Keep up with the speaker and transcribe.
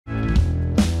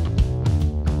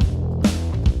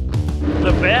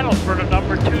the battle for the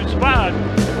number 2 spot.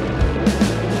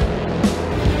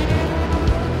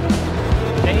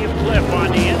 Dave Cliff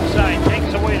on the inside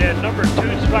takes away that number 2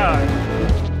 spot.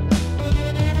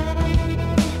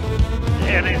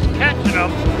 And he's catching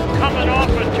him, coming off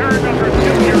of turn number 2.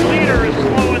 Your leader is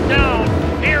slowing down.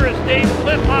 Here is Dave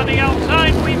Cliff on the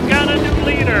outside. We've got a new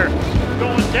leader.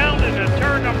 Going down into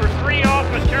turn number 3 off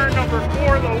of turn number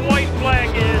 4. The white flag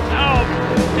is out.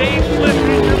 Dave Cliff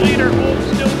is your leader. Holds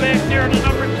still back there in the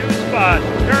number 2 spot.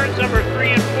 Turns number 3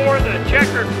 and 4. The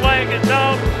checkered flag is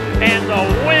out. And the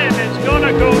win is going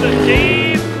to go to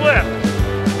Dave Cliff.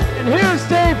 And here's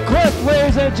Dave Cliff,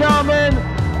 ladies and gentlemen,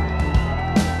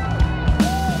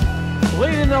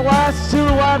 leading the last 2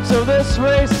 laps of this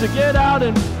race to get out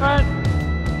in front.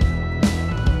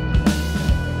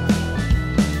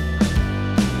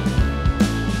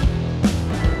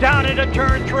 Down into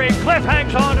turn 3, Cliff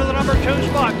hangs on to the number 2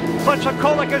 spot, but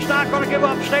Sokolik is not going to give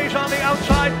up, stays on the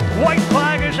outside. White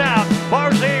flag is out.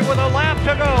 Barzee with a lap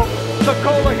to go.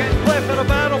 Sokolik and Cliff in a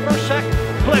battle for second.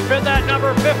 Cliff in that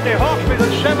number 50, Hawksby the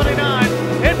 79,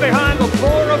 in behind the 4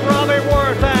 of Robbie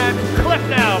Worth, and Cliff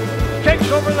now takes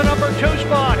over the number 2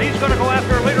 spot. He's going to go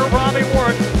after leader Robbie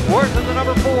Worth. Worth in the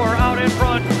number 4 out in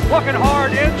front, looking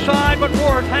hard inside, but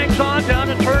Worth hangs on down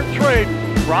to turn 3.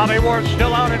 Robbie Worth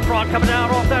still out in front, coming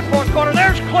down off that 4th corner.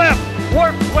 There's Cliff.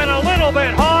 Worth went a little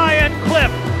bit high, and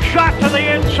Cliff shot to the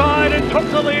inside and took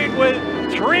the lead with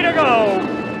 3 to go.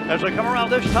 As they come around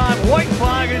this time, white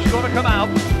flag is going to come out.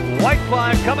 White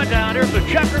flag coming down. Here's the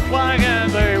checkered flag,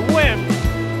 and the win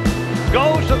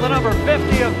goes to the number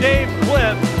 50 of Dave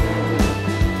Cliff.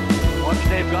 Once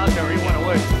Dave got there, he went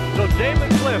away. So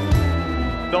David Cliff,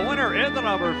 the winner in the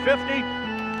number 50.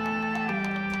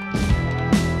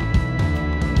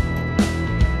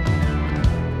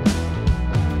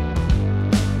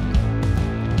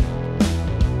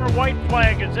 White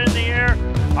flag is in the air.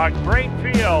 A great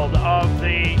field of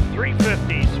the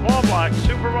 350 small block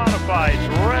super modifieds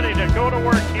ready to go to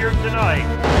work here tonight.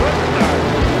 Good start.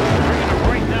 Bringing it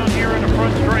right down here in the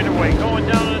front straightaway. Going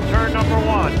down into turn number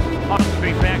 1.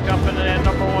 Hawksby back up into that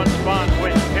number 1 spot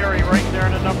with Perry right there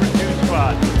in the number 2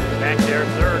 spot. Back there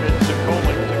third is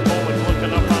Sokolik. Sokolik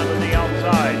looking up onto the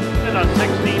outside. And a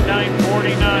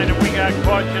 16.949, and we got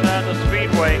caution on the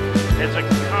speedway. It's a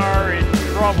car in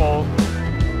trouble.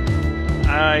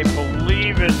 I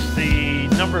believe it's the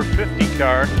number 50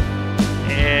 car,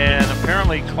 and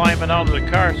apparently climbing out of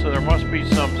the car, so there must be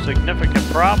some significant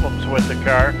problems with the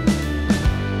car.